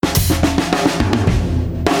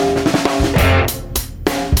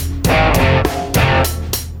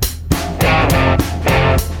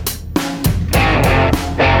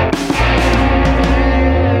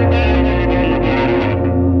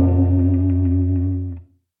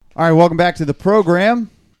All right, welcome back to the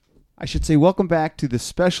program. I should say welcome back to the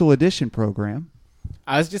special edition program.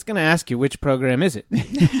 I was just going to ask you, which program is it?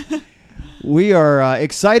 We are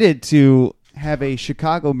excited to have a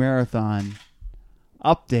Chicago Marathon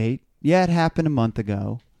update. Yeah, it happened a month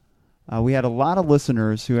ago. We had a lot of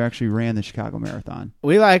listeners who actually ran the Chicago Marathon.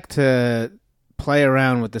 We like to play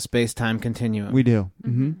around with the space-time continuum. We do.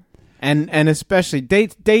 Mm-hmm. And especially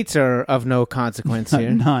dates are of no consequence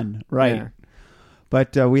here. None, right. Yeah.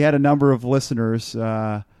 But we had a number of listeners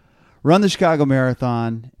run the Chicago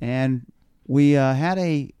Marathon, and we had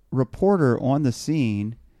a reporter on the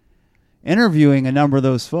scene interviewing a number of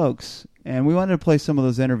those folks, and we wanted to play some of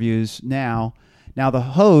those interviews now. Now, the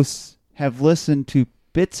hosts have listened to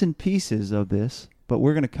bits and pieces of this, but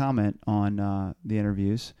we're going to comment on the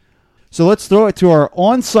interviews. So let's throw it to our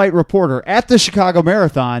on-site reporter at the Chicago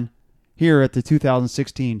Marathon here at the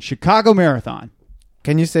 2016 Chicago Marathon.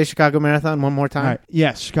 Can you say Chicago Marathon one more time? All right.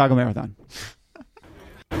 Yes, Chicago Marathon.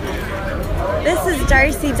 This is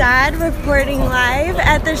Darcy Dodd reporting live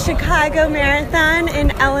at the Chicago Marathon in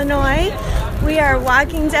Illinois. We are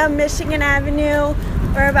walking down Michigan Avenue.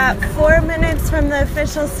 We're about 4 minutes from the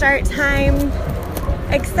official start time.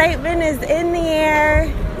 Excitement is in the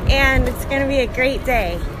air, and it's going to be a great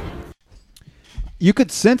day. You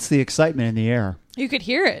could sense the excitement in the air. You could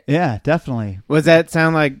hear it. Yeah, definitely. Was that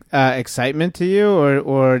sound like excitement to you,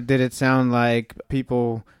 or did it sound like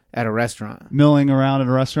people at a restaurant? Milling around at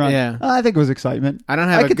a restaurant? Yeah. I think it was excitement. I don't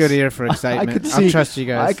have a good ear for excitement. I'll trust you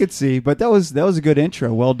guys. I could see, but that was a good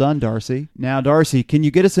intro. Well done, Darcy. Now, Darcy, can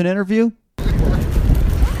you get us an interview?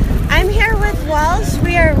 I'm here with Walsh.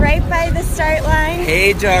 We are right by the start line.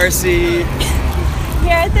 Hey, Darcy.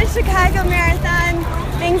 Here at the Chicago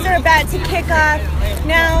Marathon, things are about to kick off.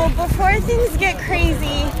 Now, before things get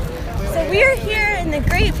crazy, so we are here in the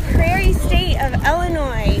great prairie state of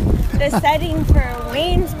Illinois, the setting for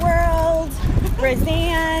Wayne's World,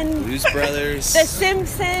 Roseanne, Blues Brothers, The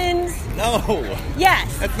Simpsons. No.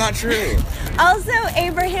 Yes. That's not true. Also,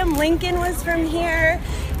 Abraham Lincoln was from here.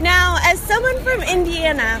 Now, as someone from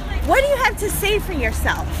Indiana, what do you have to say for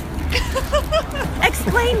yourself?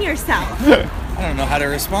 Explain yourself. I don't know how to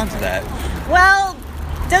respond to that. Well,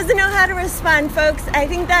 doesn't know how to respond, folks. I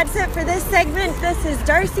think that's it for this segment. This is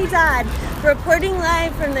Darcy Dodd reporting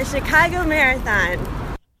live from the Chicago Marathon.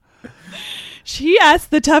 She asked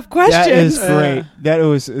the tough questions. That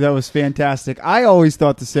is great. That was fantastic. I always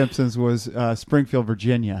thought The Simpsons was Springfield,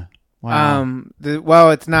 Virginia. Wow.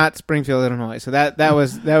 Well, it's not Springfield, Illinois. So that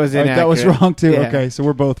was inaccurate. That was wrong too. Yeah. Okay, so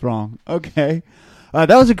we're both wrong. Okay,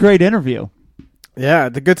 that was a great interview. Yeah,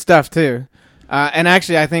 the good stuff too. And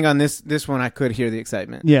actually, I think on this one, I could hear the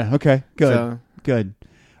excitement. Yeah. Okay. Good. So, good.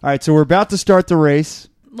 All right. So we're about to start the race.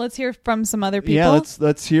 Let's hear from some other people. Yeah.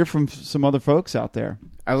 Let's hear from some other folks out there.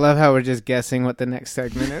 I love how we're just guessing what the next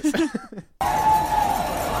segment is. We're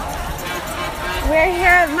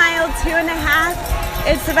here at mile 2.5.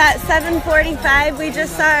 It's about 7:45. We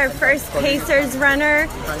just saw our first Pacers runner,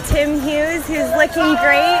 Tim Hughes, who's looking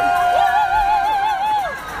great.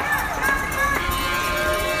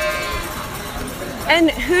 And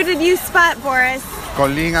who did you spot, Boris?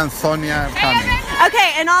 Colleen and Sonia coming.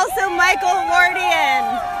 Okay, and also Michael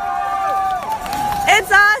Wardian. It's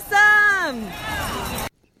awesome!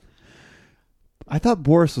 I thought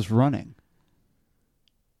Boris was running.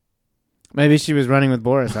 Maybe she was running with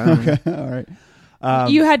Boris. I don't know. Okay. All right.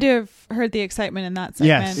 You had to have heard the excitement in that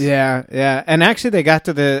segment. Yes. Yeah. And actually, they got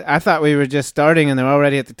to I thought we were just starting and they're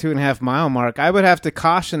already at the 2.5 mile mark. I would have to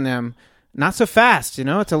caution them, not so fast,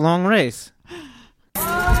 it's a long race. We're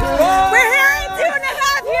here at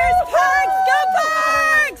 2.5. Here's Parks. Go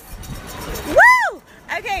Parks! Woo!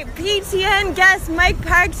 Okay, PTN guest Mike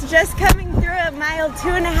Parks just coming through at mile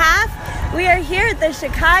 2.5. We are here at the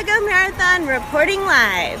Chicago Marathon reporting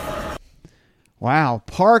live. Wow.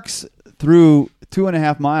 Parks through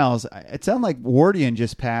 2.5 miles. It sounded like Wardian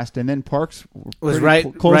just passed, and then Parks was close right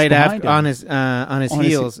behind after him. on his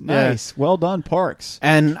heels. Nice. Well done, Parks.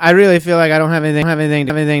 And I really feel like I don't have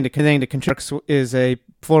anything to contribute. Parks is a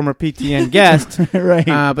former PTN guest, Right.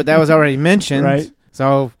 But that was already mentioned. Right.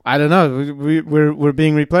 So I don't know. We're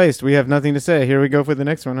being replaced. We have nothing to say. Here we go for the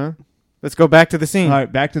next one, huh? Let's go back to the scene. All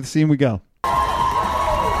right, back to the scene we go. So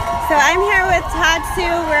I'm here with Tatsu.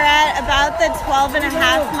 We're at about the 12.5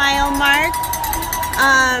 mile mark.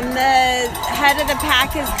 The head of the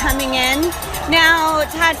pack is coming in. Now,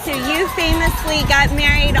 Tatsu, you famously got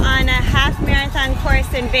married on a half marathon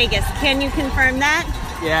course in Vegas. Can you confirm that?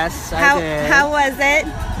 Yes, I did. How was it?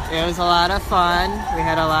 It was a lot of fun. We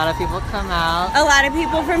had a lot of people come out. A lot of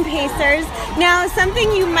people from Pacers. Now,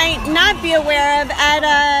 something you might not be aware of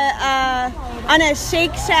on a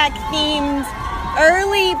Shake Shack themed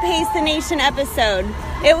early Pace the Nation episode,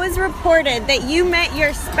 it was reported that you met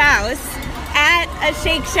your spouse at a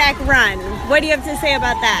Shake Shack run. What do you have to say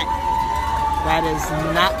about that? That is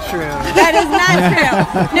not true. That is not true.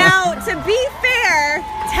 Now, to be fair,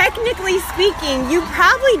 technically speaking, you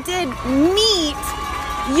probably did meet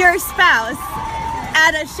your spouse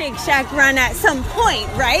at a Shake Shack run at some point,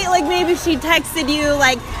 right? Like maybe she texted you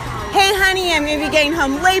like, hey honey, I'm gonna be getting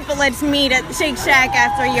home late, but let's meet at Shake Shack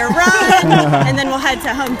after your run, and then we'll head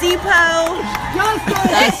to Home Depot.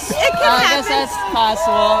 It can I happen. guess that's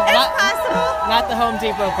possible. It's possible. Not the Home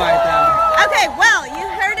Depot part, though. Okay, well, you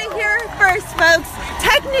heard it here first, folks.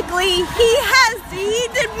 Technically, he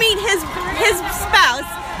did meet his spouse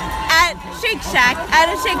at Shake Shack, at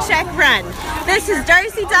a Shake Shack run. This is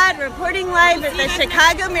Darcy Dodd reporting live at the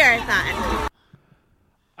Chicago Marathon.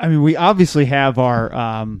 I mean, we obviously have our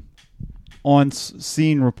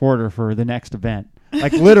on-scene reporter for the next event.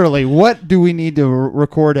 Like, literally, what do we need to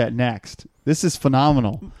record at next? This is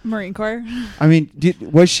phenomenal. Marine Corps. I mean,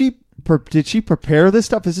 did she prepare this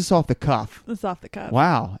stuff? Is this off the cuff? It's off the cuff.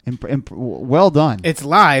 Wow. Well done. It's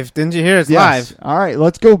live. Didn't you hear? It's Yes. live. All right,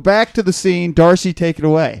 let's go back to the scene. Darcy, take it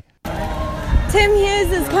away. Tim Hughes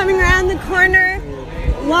is coming around the corner.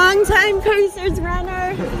 Longtime Pacers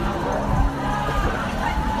runner.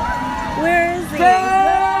 Where is he?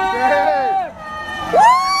 Woo!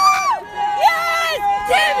 Yes!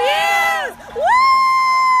 Tim Hughes!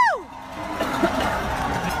 Woo!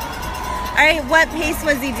 All right, what pace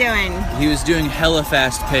was he doing? He was doing hella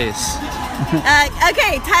fast pace.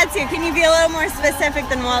 Okay, Tatsu, can you be a little more specific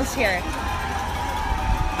than Walsh here?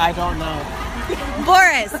 I don't know.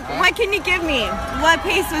 Boris, what can you give me? What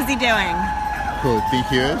pace was he doing? Who, T.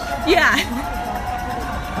 Hughes? Yeah.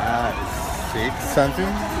 6 something?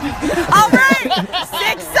 All right,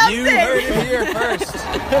 6 something. You heard it here first.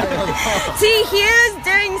 T. Hughes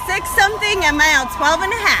doing 6 something at mile 12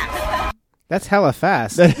 and a half. That's hella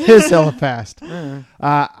fast. That is hella fast.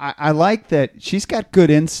 I like that she's got good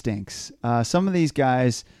instincts. Some of these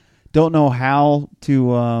guys don't know how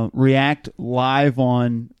to react live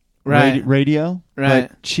on radio. Right.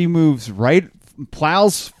 But she moves right,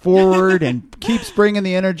 plows forward, and keeps bringing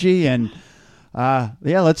the energy. And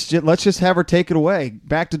let's just have her take it away.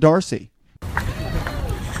 Back to Darcy.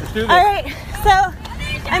 All right, so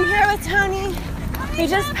I'm here with Tony. We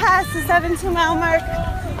just passed the 7-2 mile mark.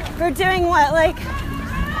 We're doing what, like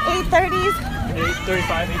 8:30s?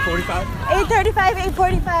 8:35, 8:45. 8:35,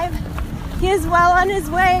 8:45. He is well on his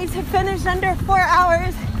way to finish under 4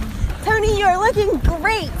 hours. Tony, you're looking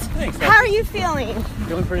great. Thanks. How are you feeling?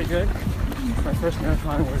 Feeling pretty good. My first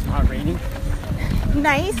marathon was not raining.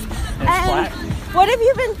 Nice. And flat. What have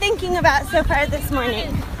you been thinking about so far this morning?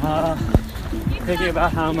 Thinking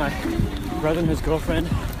about how my brother and his girlfriend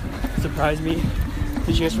surprised me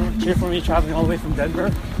to cheer for me traveling all the way from Denver.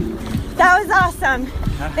 That was awesome.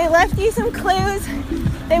 They left you some clues.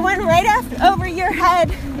 They went right over your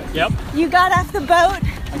head. Yep. You got off the boat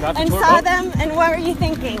and tour saw boat. them, and what were you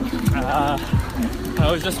thinking?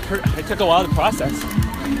 It took a while to process.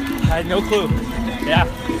 I had no clue. Yeah.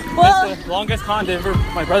 Well- That's the longest con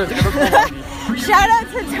my brother's ever pulled on me. Shout out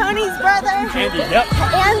to Tony's brother, Andy, yep.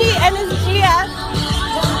 Andy, and his GF.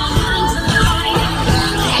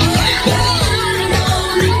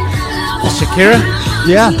 Shakira?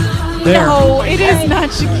 Yeah, there. No, it is not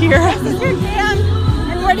Shakira. This is your jam.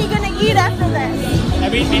 And what are you going to eat after this? I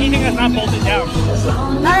mean, anything that's not bolted down.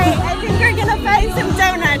 All right, I think we're going to find some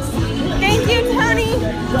donuts. Thank you, Tony.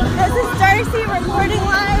 This is Darcy reporting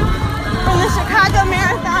live from the Chicago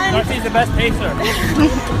Marathon. Darcy's the best pacer.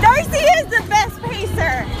 Darcy is the best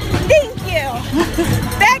pacer. Thank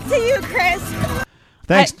you. Back to you, Chris.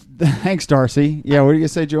 Thanks, Darcy. Yeah, what are you gonna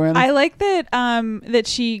say, Joanna? I like that that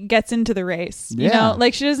she gets into the race. You Yeah. know,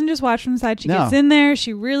 like she doesn't just watch from the side. She No. gets in there.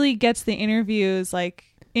 She really gets the interviews like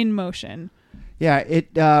in motion. Yeah, it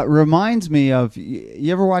reminds me of.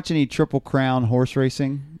 You ever watch any Triple Crown horse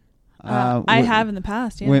racing? I have in the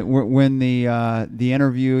past. Yeah. When the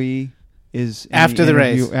interviewee is in After the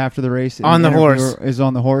race. after the race, and On the horse. interviewer is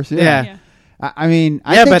on the horse. Yeah, Yeah. Yeah. I mean,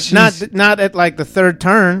 I Yeah, think but she's- not at like the third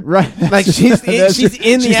turn. right. Like she's in the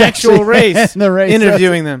she's actual actually race, in the race,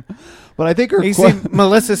 interviewing them. But I think her. You see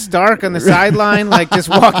Melissa Stark on the sideline, like just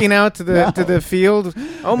walking out to the field.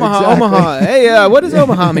 Omaha, Exactly. Omaha. Hey, what does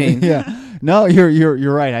Omaha mean? Yeah, no,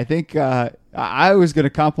 you're right. I think I was going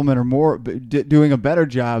to compliment her more, doing a better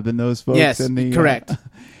job than those folks. Yes, in the, correct.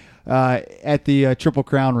 At the Triple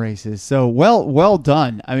Crown races. So well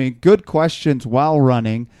done. I mean, good questions while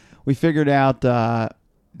running. We figured out that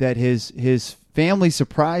his family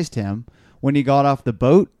surprised him when he got off the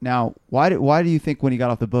boat. Now, why do you think when he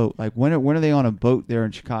got off the boat? Like when are they on a boat there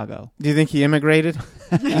in Chicago? Do you think he immigrated?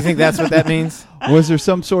 You think that's what that means? Was there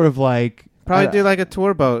some sort of like Probably do like a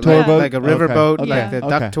tour boat, Tour boat? like a river boat, Okay. like the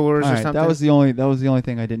duck tours All or right. something. That was the only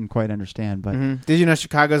thing I didn't quite understand. But Mhm. Did you know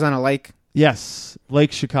Chicago's on a lake? yes,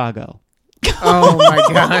 Lake Chicago. Oh my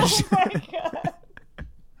gosh!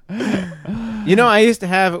 You know, I used to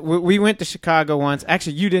have. We went to Chicago once.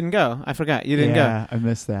 Actually, you didn't go. I forgot you didn't Yeah, go. I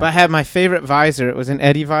missed that. But I had my favorite visor. It was an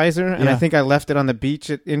Eddie visor, and I Yeah. think I left it on the beach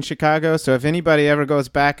in Chicago. So if anybody ever goes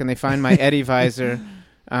back and they find my Eddie visor,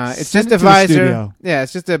 it's Send just it a to the visor. studio. Yeah,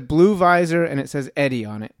 it's just a blue visor, and it says Eddie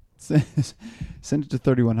on it. Send it to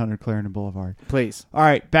 3100 Clarendon Boulevard. Please. All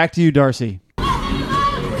right, back to you, Darcy.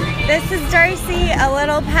 This is Darcy, a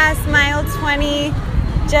little past mile 20.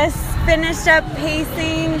 Just finished up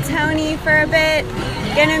pacing Tony for a bit.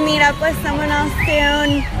 Gonna meet up with someone else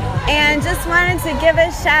soon. And just wanted to give a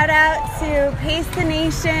shout out to Pace the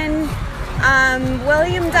Nation.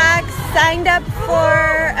 William Dox signed up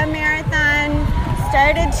for a marathon,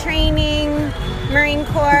 started training, Marine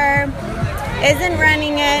Corps, isn't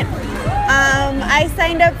running it. I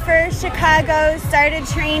signed up for Chicago, started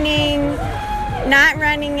training, not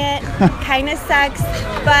running it, kind of sucks,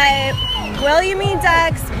 but William E.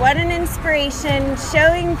 Ducks, what an inspiration,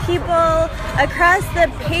 showing people across the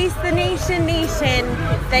Pace the Nation nation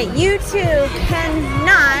that you too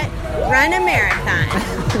cannot run a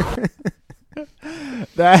marathon.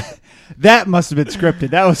 That must have been scripted.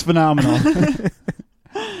 That was phenomenal.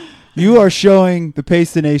 You are showing the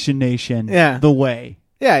Pace the Nation the way.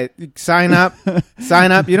 Yeah, sign up.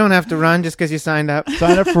 Sign up. You don't have to run just because you signed up.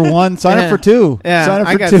 Sign up for one. Sign up for two. Yeah, sign up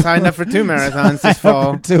for I got two. signed up for 2 marathons Sign this up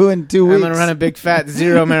fall. for 2 in 2 weeks. I'm going to run a big fat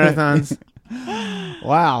 0 marathons.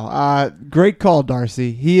 Wow. Great call,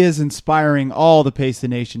 Darcy. He is inspiring all the Pace the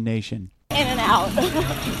Nation. In and out.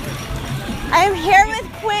 I'm here with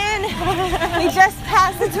Quinn. We just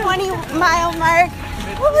passed the 20-mile mark.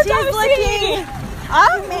 She's looking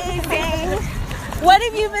amazing. What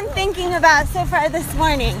have you been thinking about so far this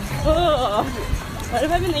morning? Oh, what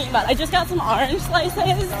have I been thinking about? I just got some orange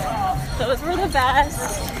slices. Those were the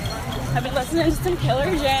best. I've been listening to some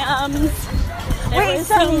Killer Jams. Wait,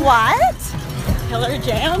 some what? Killer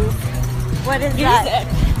Jams? What is Music. that?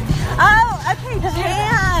 Oh, okay,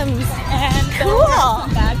 jams. And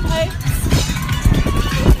Cool. bagpipes.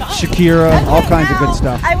 Shakira, Okay, all kinds of now, good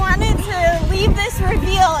stuff. I wanted to leave this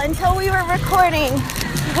reveal until we were recording.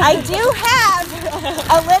 I do have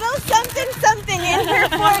a little something in here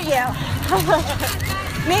for you.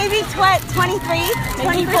 Maybe 23? 24?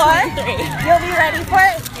 23. You'll be ready for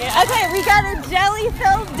it? Yeah. Okay, we got a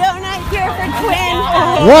jelly-filled donut here for Quinn.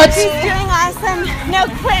 What? She's doing awesome. No,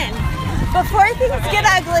 Quinn, before things get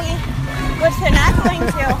ugly, which they're not going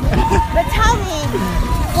to, but tell me,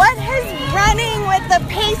 what has running with the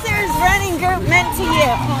Pacers running group meant to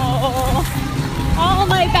you? Oh, all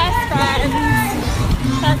my best friends.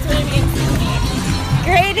 That's what it means to me.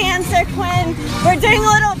 Great answer, Quinn. We're doing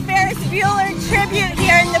a little Ferris Bueller tribute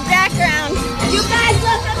here in the background. You guys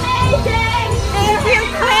look amazing! Thank you,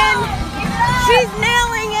 Quinn. She's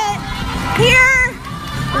nailing it. Here,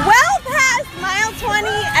 well past mile 20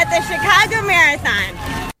 at the Chicago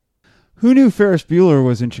Marathon. Who knew Ferris Bueller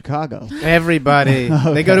was in Chicago? Everybody.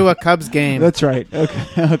 Okay. They go to a Cubs game. That's right.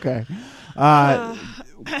 Okay.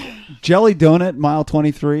 Jelly donut, mile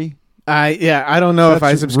 23. I don't know if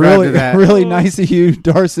I That's subscribe really, to that. Really nice of you,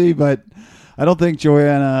 Darcy, but I don't think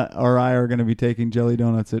Joanna or I are going to be taking jelly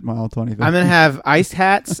donuts at mile 23. I'm going to have ice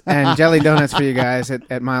hats and jelly donuts for you guys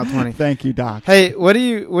at mile 20. Thank you, Doc. Hey, what do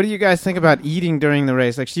you guys think about eating during the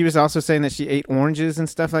race? Like, she was also saying that she ate oranges and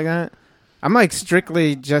stuff like that. I'm like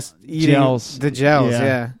strictly just eating the gels.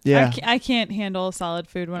 Yeah. I can't handle solid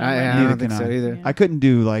food when I'm I running. don't think so either. I couldn't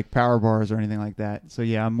do like power bars or anything like that. So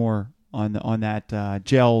yeah, I'm more on that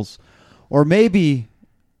gels, or maybe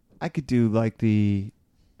I could do like the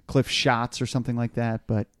Cliff shots or something like that,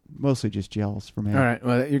 but mostly just gels for me. All right.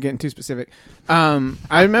 Well, you're getting too specific. I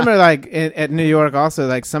remember like at New York also,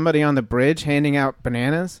 like somebody on the bridge handing out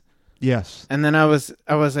bananas. Yes. And then I was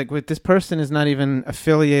like, wait, this person is not even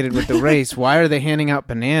affiliated with the race. Why are they handing out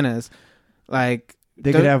bananas? Like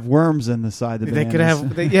they could have worms in the side of the bananas.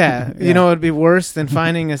 They could have, You know, it'd be worse than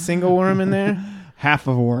finding a single worm in there. Half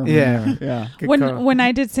of a worm. Yeah. In there. Yeah. Good When call. when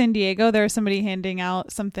I did San Diego, there was somebody handing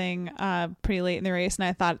out something pretty late in the race, and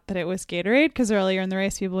I thought that it was Gatorade because earlier in the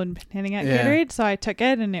race people had been handing out Gatorade, so I took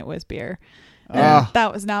it and it was beer. And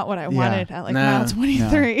that was not what I wanted at mile 23.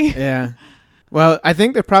 No. Yeah. Well, I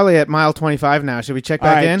think they're probably at mile 25 now. Should we check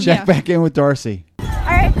back in? Check back in with Darcy. All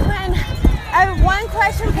right, Quinn, I have one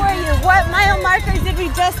question for you. What mile marker did we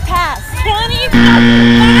just pass?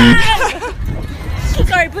 25!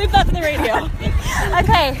 Sorry, bleep that for the radio.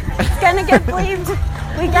 Okay, it's gonna get bleeped.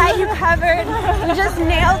 We got you covered. You just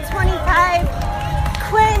nailed 25.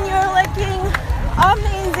 Quinn, you're looking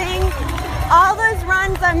amazing. All those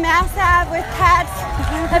runs on Mass Ave with Cats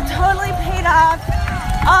have totally paid off.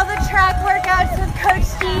 All the track workouts with Coach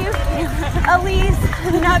Steve, Elise,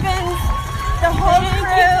 Nubbins, the whole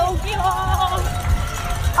crew.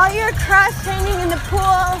 All your cross training in the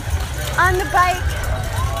pool, on the bike.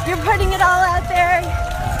 You're putting it all out there.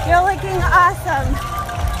 You're looking awesome.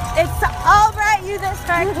 It's all brought you this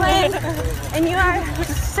far, Quinn, and you are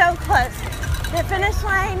so close. The finish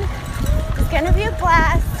line is going to be a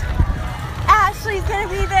blast. Ashley's going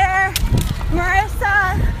to be there.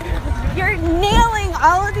 Marissa, you're nailing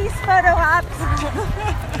all of these photo ops.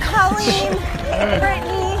 Colleen,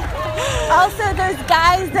 Brittany, also those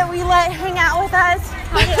guys that we let hang out with us.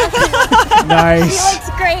 Nice. She looks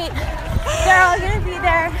great. They're all going to be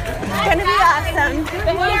there. It's going to be awesome.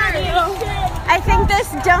 I think this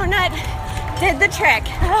donut did the trick.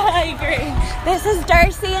 I agree. This is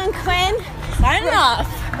Darcy and Quinn. Signing off.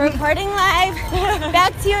 Reporting live.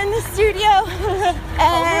 Back to you in the studio.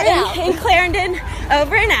 And in Clarendon.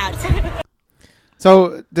 Over and out.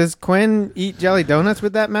 So, does Quinn eat jelly donuts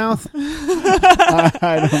with that mouth?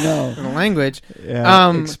 I don't know. The language.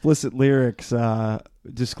 Yeah, explicit lyrics.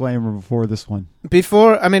 Disclaimer before this one.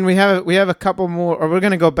 Before, I mean, we have a couple more, or we're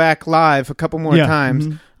going to go back live a couple more times.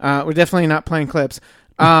 Mm-hmm. We're definitely not playing clips.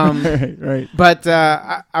 Right. But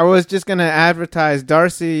I was just going to advertise.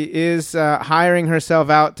 Darcy is hiring herself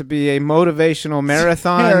out to be a motivational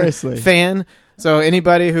marathon fan. So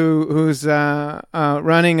anybody who's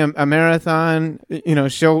running a marathon,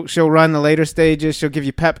 she'll run the later stages. She'll give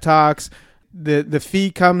you pep talks. The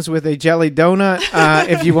fee comes with a jelly donut.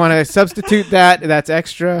 If you want to substitute that, that's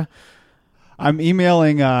extra. I'm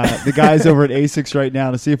emailing the guys over at ASICS right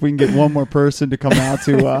now to see if we can get one more person to come out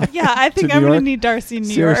to yeah, I think I'm going to need Darcy in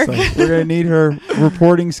New Seriously. York. We're going to need her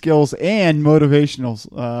reporting skills and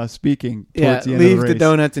motivational speaking towards the end of the race. Leave the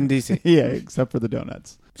donuts in DC. Yeah, except for the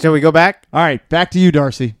donuts. Shall we go back? All right, back to you,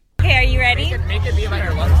 Darcy. Okay, are you ready? Make it be like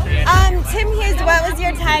our lunch stand. Tim Hughes, what was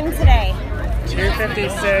your time today?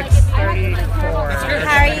 2:56:34.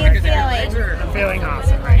 How are you feeling? I'm feeling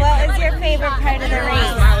awesome right now. What was your favorite part of the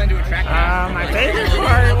race? My favorite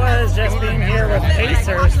part was just being here with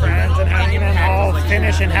Pacers friends and having them all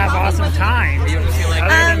finish and have awesome times. Other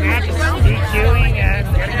than that, just DQing and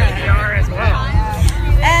getting a PR as well.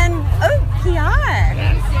 And, PR.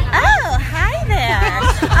 Oh, hi there.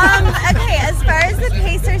 Okay, as far as the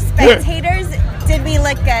Pacers spectators, did we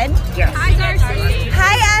look good? Yes. Hi, Darcy.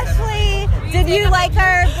 Hi, Ashley. Did you like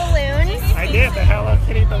our balloons? I did. The Hello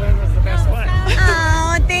Kitty balloon was the best one.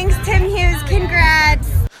 Oh, thanks, Tim Hughes. Congrats.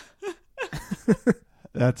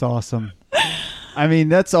 That's awesome. I mean,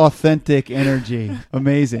 that's authentic energy.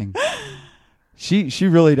 Amazing. She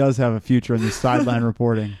really does have a future in this sideline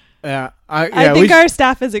reporting. Yeah, I think our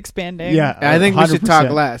staff is expanding. Yeah, I think 100%. We should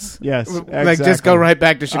talk less. Yes, exactly. Like just go right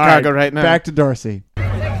back to Chicago right now. Back to Darcy. All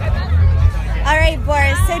right,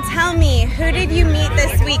 Boris. So tell me, who did you meet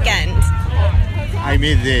this weekend? I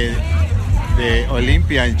met the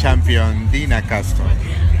Olympian champion Dina Castro.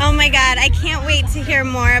 Oh my God, I can't wait to hear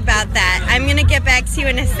more about that. I'm gonna get back to you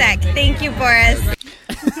in a sec. Thank you, Boris.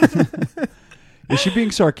 Is she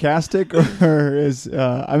being sarcastic, or is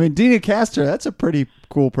Dina Castro? That's a pretty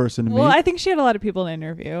cool person to meet. Well, I think she had a lot of people to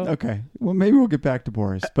interview. Okay, well maybe we'll get back to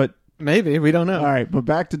Boris, but maybe we don't know. All right, but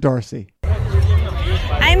back to Darcy.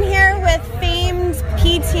 I'm here with famed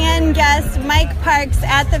PTN guest Mike Parks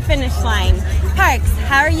at the finish line. Parks,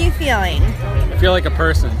 how are you feeling? I feel like a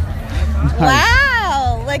person.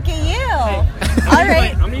 Wow, look at you. All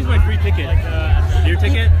right. I'm going to use my free ticket. Beer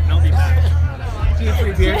ticket, and I'll be back. Do you have a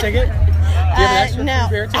free beer ticket? Do you have an extra no.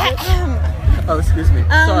 free beer ticket? Oh, excuse me.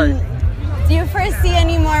 Sorry. Do you foresee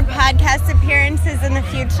any more podcast appearances in the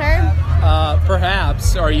future?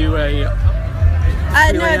 Perhaps. Are you a...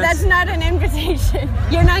 no, that's not an invitation.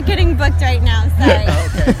 You're not getting booked right now, sorry.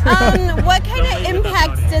 Okay. What kind of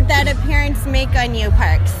impact did that appearance make on you,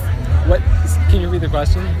 Parks? What? Can you read the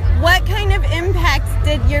question? What kind of impact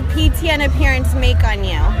did your PTN appearance make on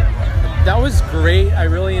you? That was great. I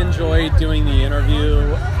really enjoyed doing the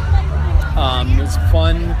interview. It was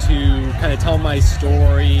fun to kind of tell my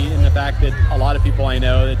story, and the fact that a lot of people I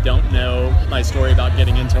know that don't know my story about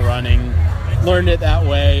getting into running learned it that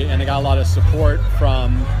way, and I got a lot of support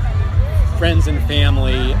from friends and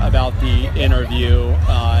family about the interview,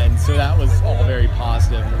 and so that was all very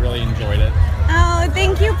positive, and really enjoyed it. Oh,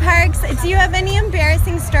 thank you, Parks. Do you have any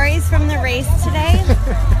embarrassing stories from the race today?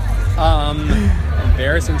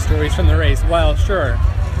 Embarrassing stories from the race? Well, sure.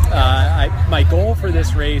 My goal for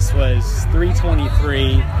this race was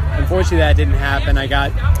 3:23. Unfortunately, that didn't happen. I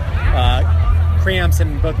got cramps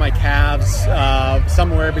in both my calves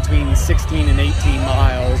somewhere between 16 and 18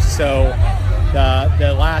 miles. So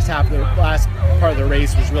the last part of the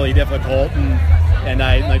race was really difficult, and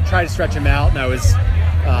I tried to stretch them out, and I was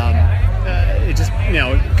it just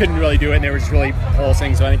couldn't really do it, and they were just really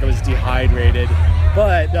pulsing. So I think I was dehydrated.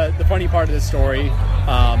 But the funny part of the story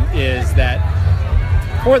is that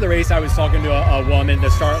before the race, I was talking to a woman at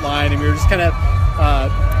the start line, and we were just kind of,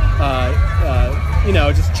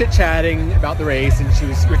 just chit-chatting about the race. And we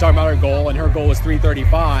were talking about her goal, and her goal was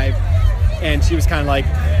 3:35. And she was kind of like,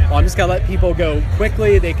 well, I'm just going to let people go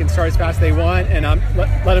quickly. They can start as fast as they want, and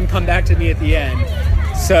let them come back to me at the end.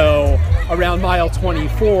 So around mile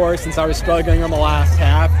 24, since I was struggling on the last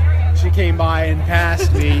half, she came by and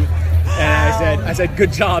passed me. And I said,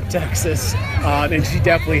 good job, Texas. And she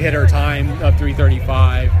definitely hit her time of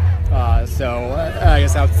 3:35. So I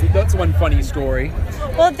guess that's one funny story.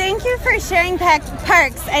 Well, thank you for sharing,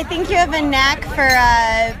 Parks. I think you have a knack for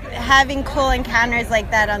having cool encounters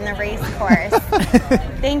like that on the race course.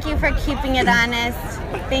 Thank you for keeping it honest.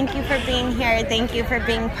 Thank you for being here. Thank you for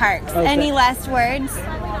being Parks. Okay. Any last words?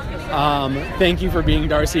 Thank you for being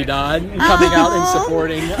Darcy Dodd and coming out and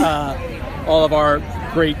supporting all of our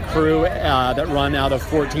great crew that run out of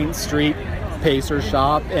 14th Street Pacer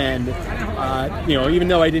Shop. And even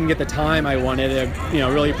though I didn't get the time I wanted, I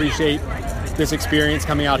really appreciate this experience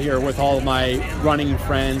coming out here with all of my running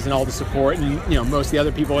friends and all the support. And most of the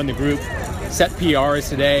other people in the group set PRs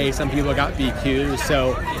today. Some people got BQs,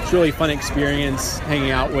 so it's a really fun experience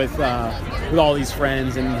hanging out with all these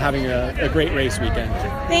friends and having a great race weekend.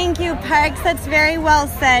 Thank you, Parks. That's very well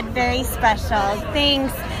said. Very special.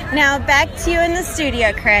 Thanks. Now back to you in the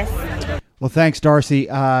studio, Chris. Well, thanks, Darcy.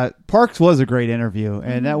 Parks was a great interview,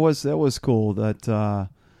 and that was cool that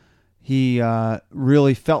he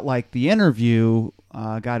really felt like the interview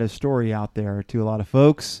got his story out there to a lot of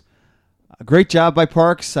folks. Great job by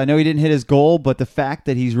Parks. I know he didn't hit his goal, but the fact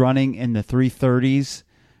that he's running in the 3:30s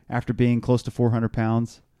after being close to 400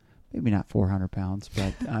 pounds, maybe not 400 pounds,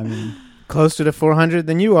 but I mean... Closer to 400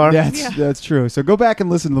 than you are. That's true. So go back and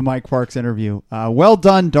listen to the Mike Parks interview. Well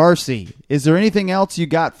done, Darcy. Is there anything else you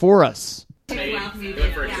got for us? All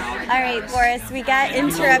right, Boris, we got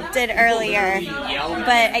interrupted earlier,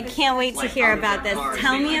 but I can't wait to hear about this.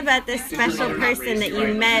 Tell me about this special person that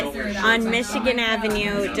you met on Michigan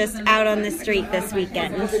Avenue just out on the street this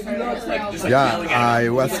weekend. Yeah, I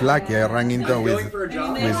was lucky. I ran into with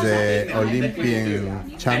the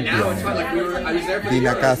Olympian champion,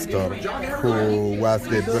 Dina Castor, who was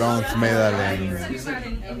the bronze medal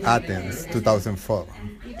in Athens 2004.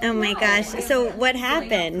 Oh my gosh. So what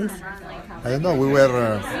happened? I don't know. We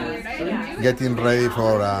were getting ready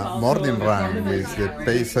for a morning run with the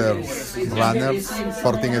Pacers runners,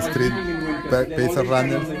 14th Street Pacers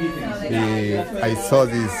runners. I saw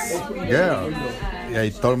this girl. I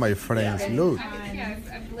told my friends, look,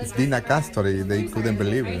 it's Dina Castor. They couldn't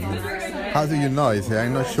believe it. How do you know? I said,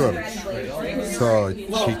 I'm not sure. So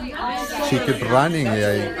she kept running.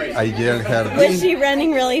 I yelled her. Was she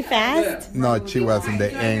running really fast? No, she was in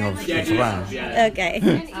the end of the run. Okay.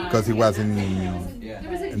 Because it was in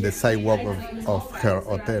the sidewalk of her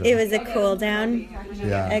hotel. It was a cool down?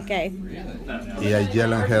 Yeah. Okay. I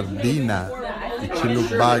yelled at her, Dina. She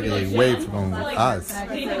looked back and waved from us.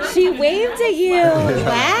 She waved at you.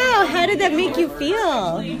 Wow. How did that make you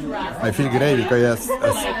feel? I feel great because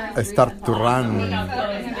I start to run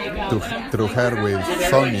through her with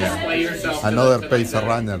Sonia, another Pacer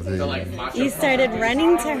runner. You started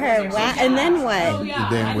running to her. Wow. And then what?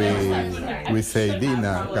 Then we say,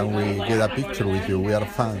 Dina, can we get a picture with you? We are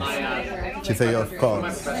fans. She said, of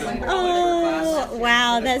course. Oh,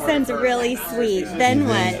 wow. That sounds really sweet. Then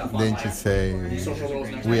what? Then she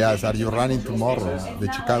said, we asked, are you running tomorrow,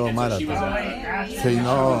 the Chicago Marathon? Say,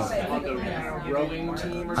 no,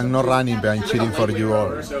 I'm not running, but I'm cheering for you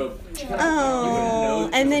all. Oh,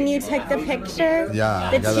 and then you took the picture?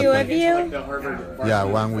 Yeah. The two of you? Yeah,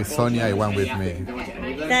 one with Sonia and one with me.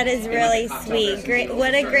 That is really sweet. Great.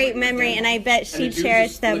 What a great memory, and I bet she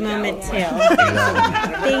cherished that moment too.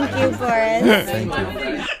 Yeah. Thank you, Boris. Thank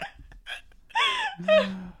you.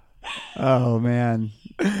 Oh, man.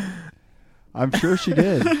 I'm sure she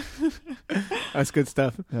did. That's good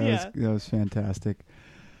stuff. That was fantastic.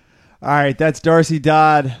 All right, that's Darcy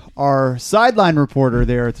Dodd, our sideline reporter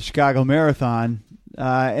there at the Chicago Marathon.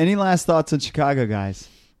 Any last thoughts on Chicago, guys?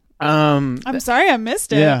 I'm sorry I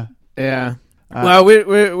missed it. Yeah. Well,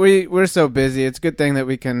 we're so busy. It's a good thing that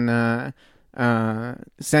we can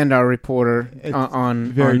send our reporter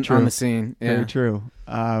on the scene. Yeah. Very true.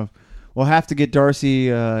 we'll have to get Darcy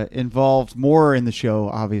involved more in the show,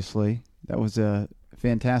 obviously. That was a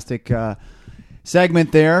fantastic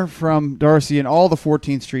segment there from Darcy and all the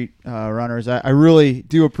 14th Street runners. I really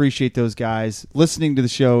do appreciate those guys listening to the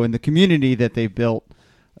show and the community that they've built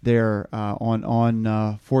there on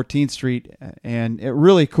 14th Street, and a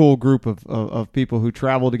really cool group of people who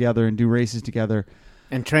travel together and do races together.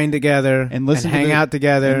 And train together, and hang out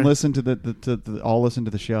together, and listen to all listen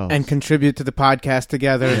to the show, and contribute to the podcast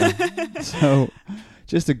together. Yeah. So,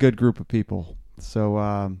 just a good group of people.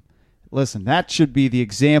 So, listen, that should be the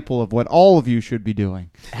example of what all of you should be doing.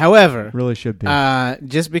 However, really should be.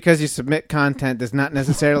 Just because you submit content does not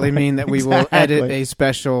necessarily mean that we will edit a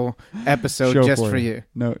special episode show just for you.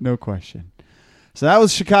 No question. So that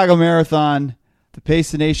was Chicago Marathon, the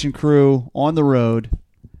Pace the Nation crew on the road.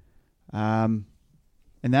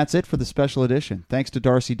 And that's it for the special edition. Thanks to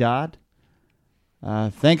Darcy Dodd.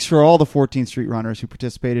 Thanks for all the 14th Street runners who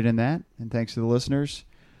participated in that. And thanks to the listeners.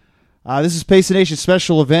 This is Pace the Nation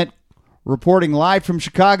special event reporting live from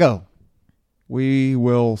Chicago. We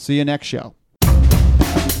will see you next show.